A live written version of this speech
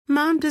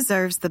Mom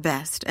deserves the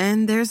best,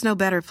 and there's no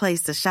better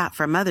place to shop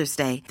for Mother's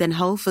Day than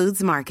Whole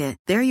Foods Market.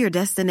 They're your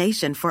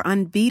destination for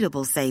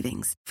unbeatable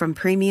savings, from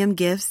premium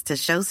gifts to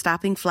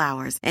show-stopping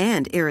flowers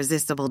and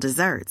irresistible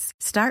desserts.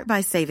 Start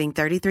by saving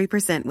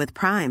 33% with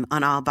Prime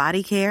on all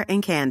body care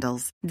and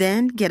candles.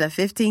 Then get a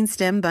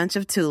 15-stem bunch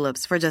of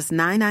tulips for just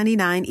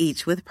 $9.99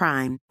 each with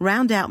Prime.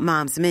 Round out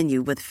Mom's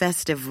menu with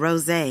festive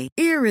rosé,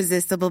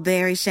 irresistible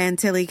berry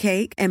chantilly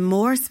cake, and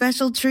more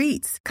special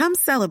treats. Come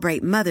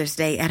celebrate Mother's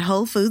Day at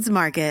Whole Foods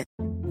Market.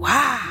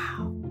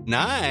 Wow.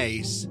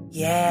 Nice.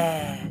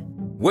 Yeah.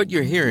 What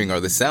you're hearing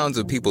are the sounds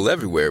of people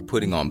everywhere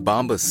putting on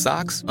Bombas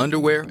socks,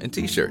 underwear, and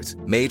T-shirts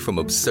made from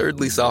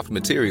absurdly soft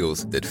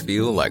materials that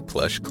feel like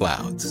plush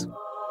clouds.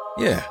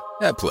 Yeah,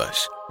 that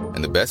plush.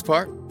 And the best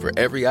part? For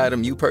every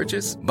item you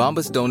purchase,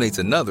 Bombas donates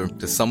another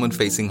to someone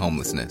facing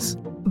homelessness.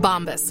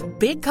 Bombas.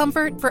 Big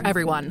comfort for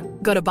everyone.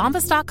 Go to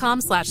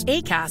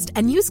bombas.com/ACAST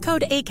and use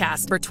code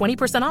ACAST for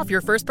 20% off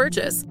your first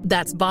purchase.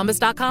 That's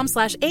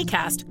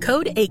bombas.com/ACAST.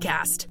 Code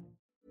ACAST.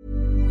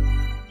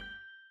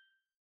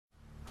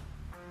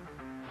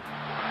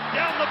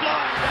 Down the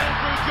blind,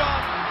 Andrew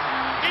John.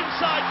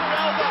 Inside for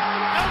Elba.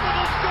 Elba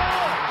will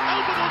score.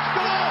 Elba will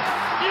score.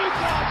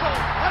 Newcastle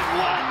have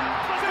won.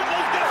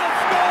 Fiddler's going to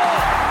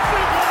score.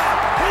 Fiddler,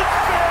 it's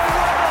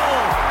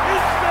farewell.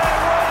 It's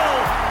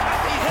farewell. And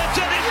he hits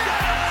it. He's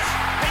got it.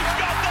 He's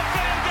got the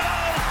field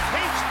goal.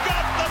 He's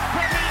got the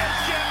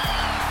premiership.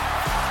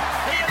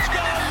 He has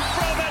gone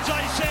from, as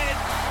I said,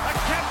 a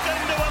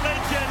captain to a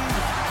legend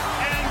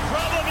and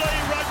probably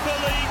rugby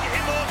league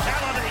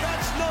immortality.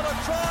 That's not a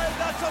try.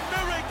 That's a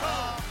miracle.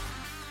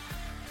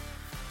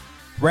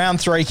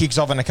 Round 3 kicks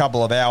off in a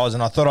couple of hours,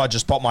 and I thought I'd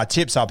just pop my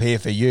tips up here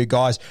for you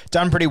guys.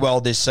 Done pretty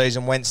well this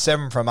season. Went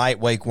 7 from 8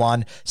 week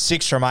 1,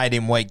 6 from 8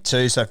 in week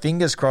 2. So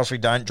fingers crossed we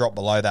don't drop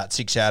below that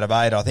 6 out of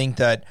 8. I think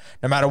that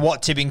no matter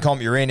what tipping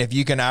comp you're in, if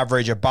you can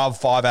average above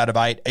 5 out of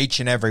 8 each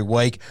and every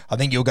week, I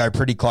think you'll go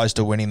pretty close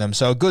to winning them.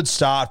 So a good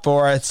start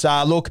for us.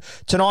 Look,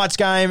 tonight's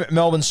game,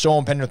 Melbourne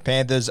Storm, Penrith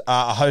Panthers,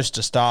 a host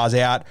of stars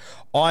out.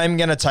 I'm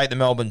going to take the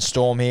Melbourne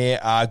Storm here.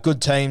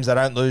 Good teams. They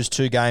don't lose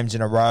 2 games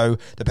in a row.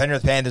 The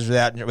Penrith Panthers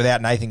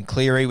without Nathan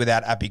Cleary,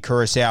 without Api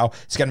Kurasau.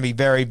 It's going to be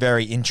very,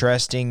 very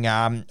interesting.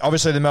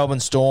 Obviously, the Melbourne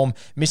Storm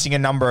missing a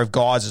number of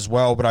guys as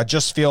well, but I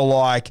just feel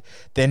like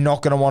they're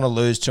not going to want to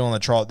lose 2 on the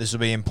trot. This will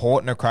be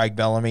important to Craig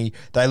Bellamy.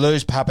 They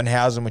lose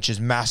Pappenhausen, which is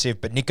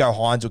massive, but Nico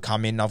Hines will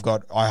come in.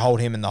 I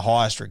hold him in the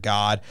highest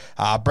regard.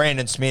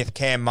 Brandon Smith,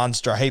 Cam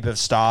Munster, a heap of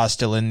stars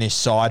still in this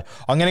side.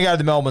 I'm going to go to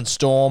the Melbourne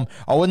Storm.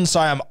 I wouldn't say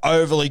I'm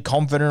overly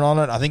confident on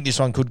it. I think this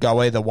one could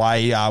go either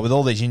way. With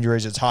all these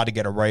injuries, it's hard to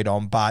get a read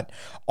on, but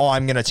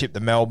I'm going to tip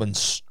the Melbourne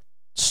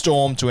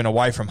Storm to win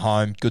away from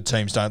home. Good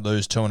teams don't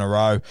lose 2 in a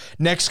row.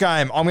 Next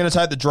game, I'm going to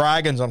take the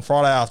Dragons on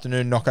Friday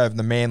afternoon, knock over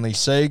the Manly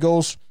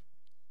Seagulls.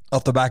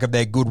 Off the back of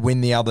their good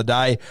win the other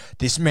day.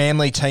 This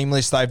Manly team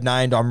list they've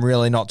named, I'm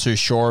really not too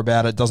sure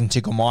about. It doesn't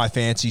tickle my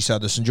fancy, so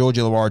the St. George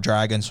Illawarra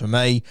Dragons for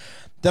me.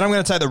 Then I'm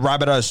going to take the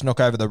Rabbitohs to knock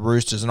over the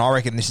Roosters, and I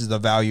reckon this is the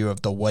value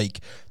of the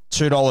week.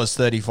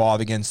 $2.35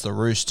 against the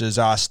Roosters.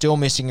 Still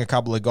missing a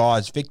couple of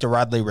guys. Victor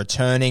Radley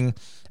returning.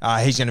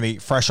 He's going to be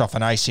fresh off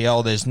an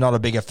ACL. There's not a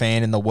bigger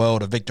fan in the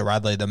world of Victor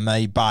Radley than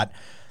me, but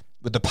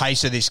with the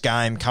pace of this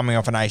game coming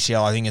off an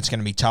ACL, I think it's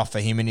going to be tough for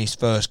him in his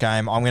first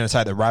game. I'm going to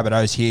take the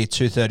Rabbitohs here,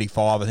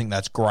 $2.35. I think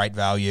that's great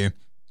value.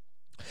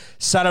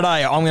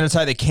 Saturday, I'm going to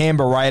take the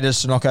Canberra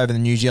Raiders to knock over the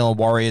New Zealand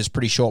Warriors.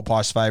 Pretty short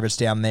price favourites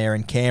down there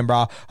in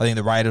Canberra. I think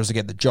the Raiders will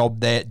get the job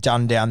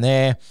done down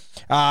there.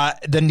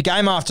 The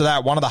game after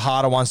that, one of the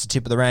harder ones to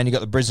tip of the round, you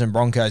got the Brisbane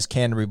Broncos,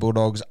 Canterbury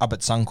Bulldogs up at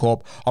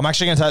Suncorp. I'm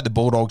actually going to take the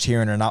Bulldogs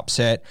here in an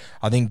upset.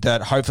 I think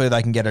that hopefully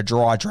they can get a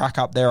dry drac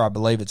up there. I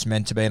believe it's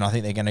meant to be, and I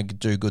think they're going to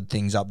do good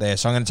things up there.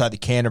 So I'm going to take the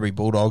Canterbury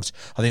Bulldogs.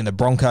 I think the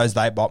Broncos,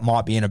 they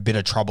might be in a bit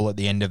of trouble at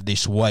the end of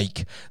this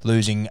week,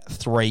 losing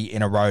 3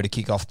 in a row to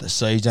kick off the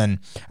season.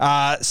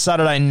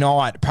 Saturday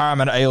night,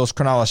 Parramatta Eels,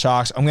 Cronulla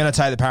Sharks. I'm going to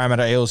take the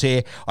Parramatta Eels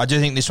here. I do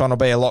think this one will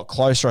be a lot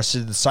closer. I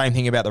said the same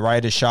thing about the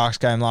Raiders-Sharks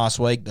game last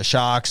week. The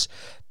Sharks,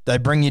 they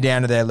bring you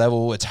down to their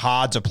level. It's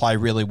hard to play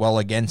really well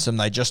against them.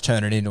 They just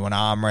turn it into an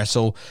arm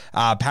wrestle.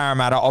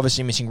 Parramatta,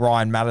 obviously missing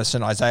Ryan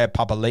Madison. Isaiah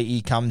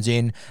Papali'i comes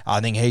in. I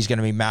think he's going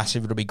to be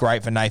massive. It'll be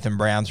great for Nathan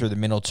Brown through the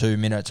middle 2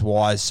 minutes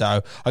wise. So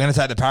I'm going to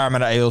take the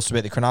Parramatta Eels to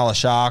beat the Cronulla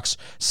Sharks.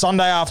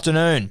 Sunday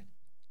afternoon,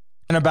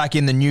 back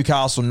in the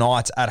Newcastle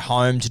Knights at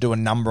home to do a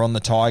number on the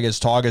Tigers.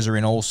 Tigers are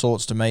in all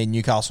sorts to me.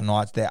 Newcastle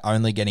Knights, they're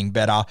only getting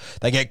better.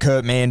 They get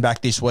Kurt Mann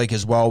back this week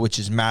as well, which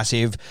is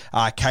massive.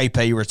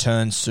 KP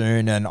returns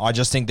soon, and I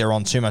just think they're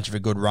on too much of a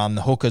good run.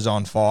 The hooker's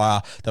on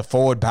fire. The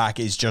forward pack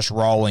is just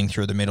rolling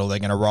through the middle. They're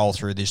going to roll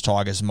through this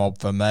Tigers mob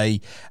for me.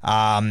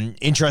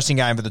 Interesting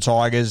game for the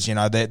Tigers. You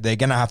know, they're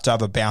going to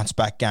have a bounce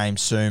back game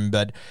soon,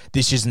 but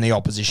this isn't the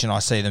opposition I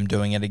see them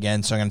doing it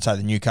again, so I'm going to take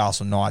the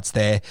Newcastle Knights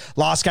there.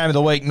 Last game of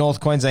the week, North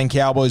Queensland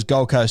Cowboys,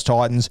 Gold Coast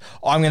Titans.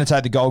 I'm going to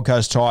take the Gold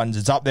Coast Titans.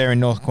 It's up there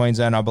in North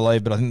Queensland, I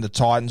believe, but I think the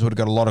Titans would have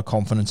got a lot of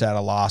confidence out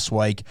of last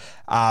week,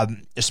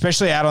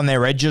 especially out on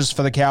their edges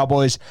for the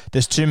Cowboys.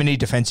 There's too many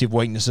defensive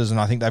weaknesses, and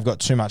I think they've got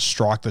too much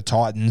strike, the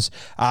Titans.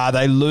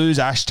 They lose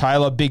Ash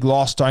Taylor, big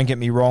loss, don't get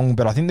me wrong,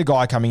 but I think the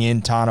guy coming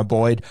in, Tanner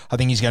Boyd, I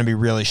think he's going to be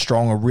really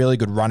strong, a really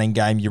good running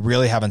game. You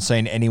really haven't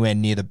seen anywhere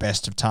near the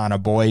best of Tanner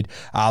Boyd.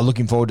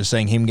 Looking forward to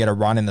seeing him get a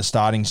run in the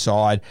starting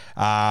side.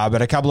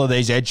 But a couple of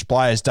these edge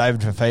players,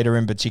 David Fafita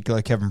in particular,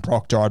 Kevin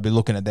Proctor, I'd be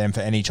looking at them for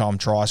anytime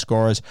try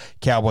scorers.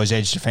 Cowboys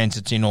edge defence,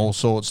 it's in all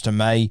sorts to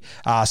me.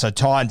 So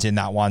Titans in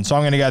that one. So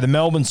I'm going to go the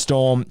Melbourne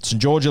Storm, St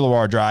George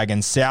Illawarra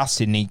Dragons, South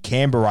Sydney,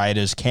 Canberra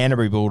Raiders,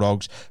 Canterbury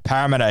Bulldogs,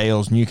 Parramatta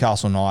Eels,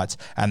 Newcastle Knights,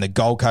 and the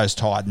Gold Coast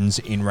Titans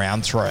in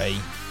round 3.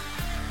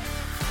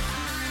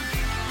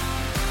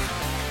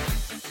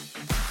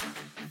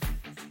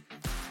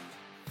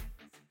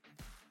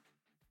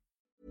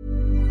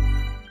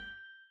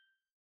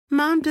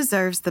 Mom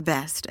deserves the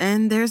best,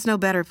 and there's no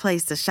better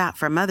place to shop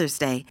for Mother's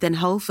Day than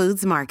Whole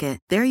Foods Market.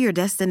 They're your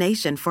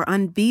destination for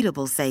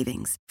unbeatable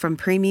savings, from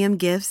premium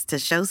gifts to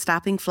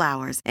show-stopping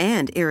flowers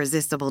and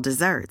irresistible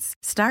desserts.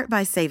 Start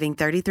by saving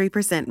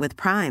 33% with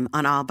Prime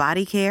on all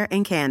body care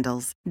and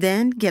candles.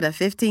 Then get a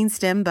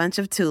 15-stem bunch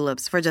of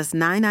tulips for just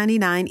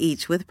 $9.99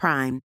 each with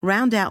Prime.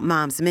 Round out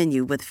Mom's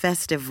menu with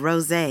festive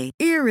rosé,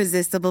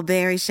 irresistible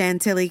berry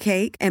chantilly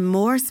cake, and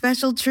more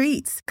special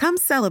treats. Come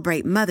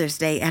celebrate Mother's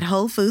Day at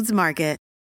Whole Foods Market.